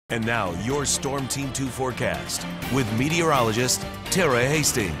And now, your Storm Team 2 forecast with meteorologist Tara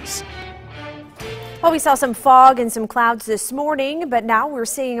Hastings. Well, we saw some fog and some clouds this morning, but now we're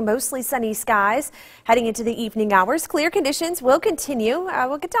seeing mostly sunny skies heading into the evening hours. Clear conditions will continue.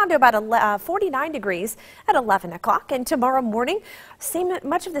 We'll get down to about 49 degrees at 11 o'clock. And tomorrow morning,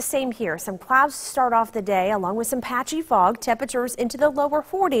 much of the same here. Some clouds to start off the day, along with some patchy fog. Temperatures into the lower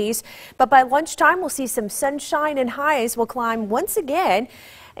 40s. But by lunchtime, we'll see some sunshine, and highs will climb once again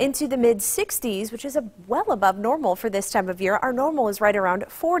into the mid 60s, which is well above normal for this time of year. Our normal is right around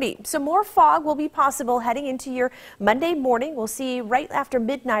 40. So more fog will be possible heading into your Monday morning. We'll see right after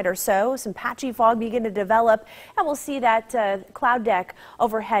midnight or so some patchy fog begin to develop, and we'll see that cloud deck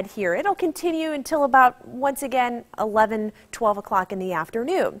overhead here. It'll continue until about, once again, 11, 12 o'clock in the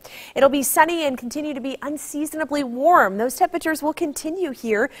afternoon. It'll be sunny and continue to be unseasonably warm. Those temperatures will continue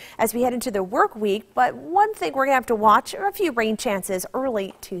here as we head into the work week, but one thing we're going to have to watch are a few rain chances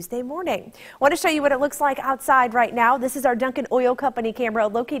early Tuesday morning. I want to show you what it looks like outside right now. This is our Duncan Oil Company camera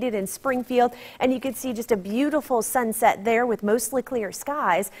located in Springfield, and you can see just a beautiful sunset there with mostly clear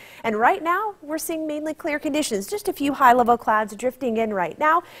skies. And right now we're seeing mainly clear conditions, just a few high-level clouds drifting in right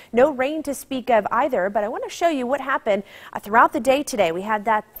now. No rain to speak of either, but I want to show you what happened throughout the day today. We had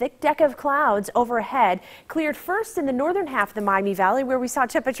that thick deck of clouds overhead, cleared first in the northern half of the Miami Valley, where we saw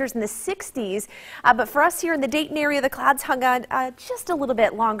temperatures in the 60s, but for us here in the Dayton area, the clouds hung on just a little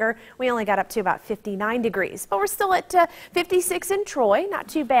bit longer. We only got up to about 59 degrees, but we're still at 56 in Troy. Not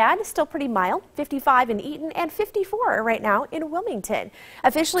too bad. Still pretty mild. 55 in Eaton and 54 right now in Wilmington.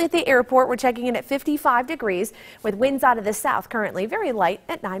 Officially at the airport, we're checking in at 55 degrees with winds out of the south currently very light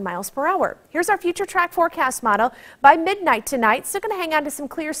at 9 miles per hour. Here's our future track forecast model. By midnight tonight, still going to hang on to some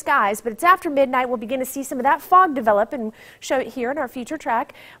clear skies, but it's after midnight we'll begin to see some of that fog develop and show it here in our future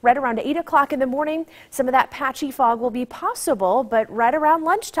track. Right around 8 o'clock in the morning, some of that patchy fog will be possible, but right around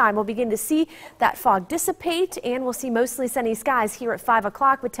lunchtime, we'll begin to see that fog dissipate, and we'll see mostly sunny skies here at 5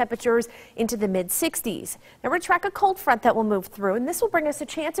 o'clock with temperatures into the mid 60s. Now we're going to track a cold front that will move through, and this will bring us a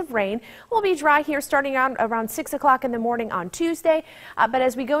chance of rain. We'll be dry here starting around 6 o'clock in the morning on Tuesday, but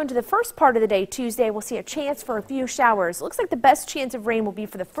as we go into the first part of the day Tuesday, we'll see a chance for a few showers. It looks like the best chance of rain will be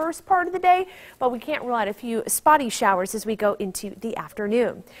for the first part of the day, but we can't rule out a few spotty showers as we go into the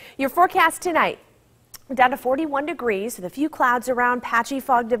afternoon. Your forecast tonight: down to 41 degrees with a few clouds around, patchy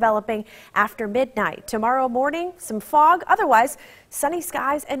fog developing after midnight. Tomorrow morning, some fog, otherwise sunny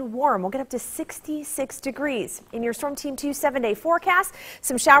skies and warm. We'll get up to 66 degrees. In your Storm Team 2 7-day forecast,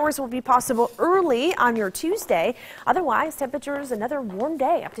 some showers will be possible early on your Tuesday. Otherwise, temperatures another warm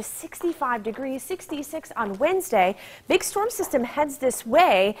day, up to 65 degrees, 66 on Wednesday. Big storm system heads this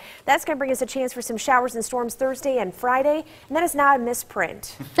way. That's going to bring us a chance for some showers and storms Thursday and Friday, and that is not a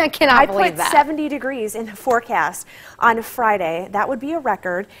misprint. I cannot believe that. I put 70 degrees in the forecast on Friday. That would be a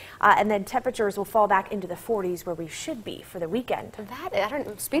record, and then temperatures will fall back into the 40s where we should be for the weekend.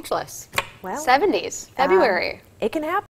 I'm speechless. Well, 70s, February. It can happen.